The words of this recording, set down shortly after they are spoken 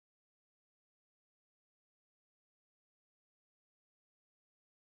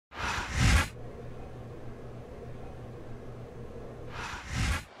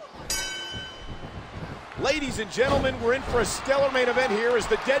Ladies and gentlemen, we're in for a stellar main event here as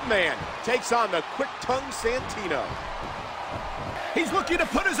the Dead Man takes on the quick-tongued Santino. He's looking to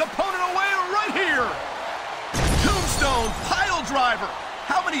put his opponent away right here. Tombstone pile driver.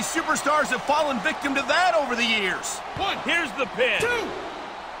 How many superstars have fallen victim to that over the years? One, here's the pin. 2,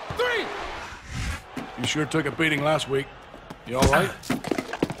 3. You sure took a beating last week. You all right?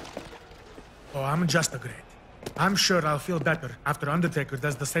 Oh, I'm just great. I'm sure I'll feel better after Undertaker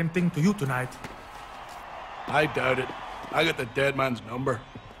does the same thing to you tonight. I doubt it. I got the dead man's number.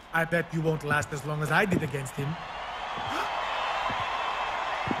 I bet you won't last as long as I did against him.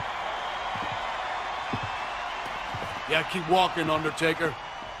 Yeah, keep walking, Undertaker.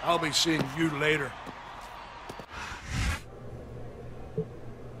 I'll be seeing you later.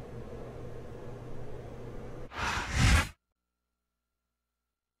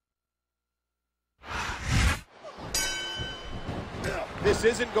 This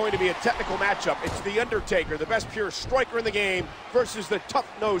isn't going to be a technical matchup. It's The Undertaker, the best pure striker in the game, versus the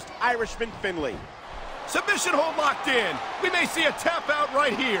tough-nosed Irishman Finlay. Submission hold locked in. We may see a tap out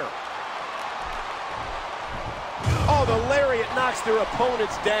right here. Oh, the lariat knocks their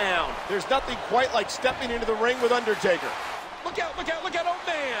opponents down. There's nothing quite like stepping into the ring with Undertaker. Look out, look out, look out, oh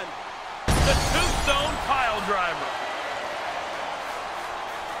man! The Tombstone pile driver.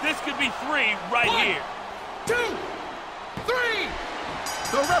 This could be 3 right here. 2, 3.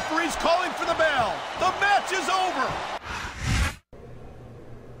 The referee's calling for the bell. The match is over.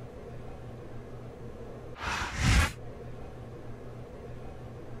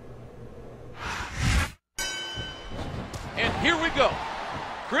 And here we go.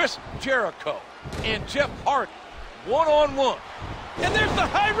 Chris Jericho and Jeff Hardy, one-on-one. And there's the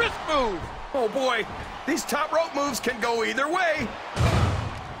high-risk move. Oh boy, these top rope moves can go either way.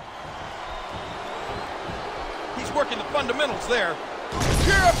 He's working the fundamentals there.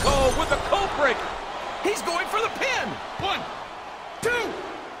 Jericho with the code breaker. He's going for the pin. 1, 2, 3.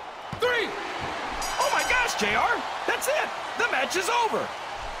 Oh my gosh, JR. That's it. The match is over.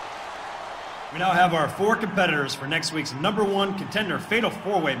 We now have our 4 competitors for next week's #1 contender fatal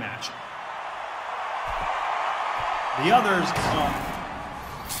 4-way match. The others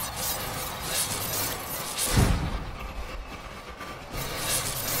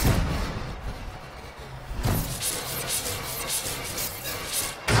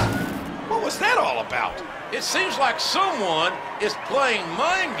What was that all about? It seems like someone is playing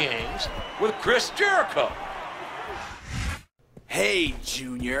mind games with Chris Jericho. Hey,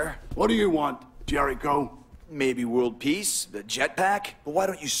 Junior. What do you want, Jericho? Maybe world peace, the jetpack? But why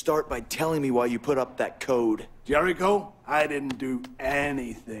don't you start by telling me why you put up that code? Jericho, I didn't do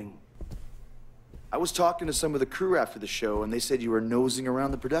anything. I was talking to some of the crew after the show, and they said you were nosing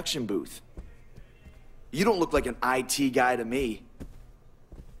around the production booth. You don't look like an IT guy to me.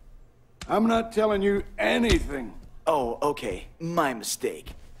 I'm not telling you anything. Oh, okay. My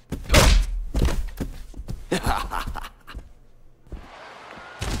mistake.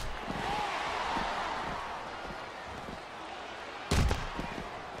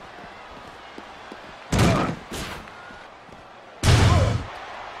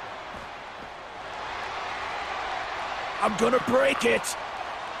 I'm gonna break it.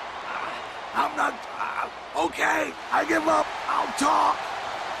 I'm not... okay, I give up. I'll talk.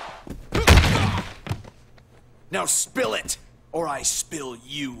 Now spill it, or I spill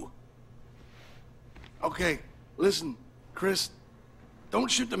you. Okay, listen, Chris.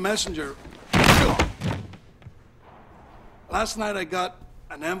 Don't shoot the messenger. Last night I got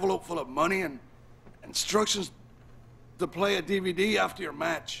an envelope full of money and instructions to play a DVD after your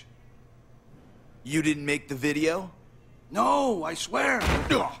match. You didn't make the video? No, I swear.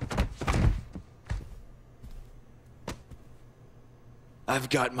 I've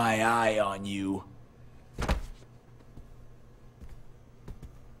got my eye on you.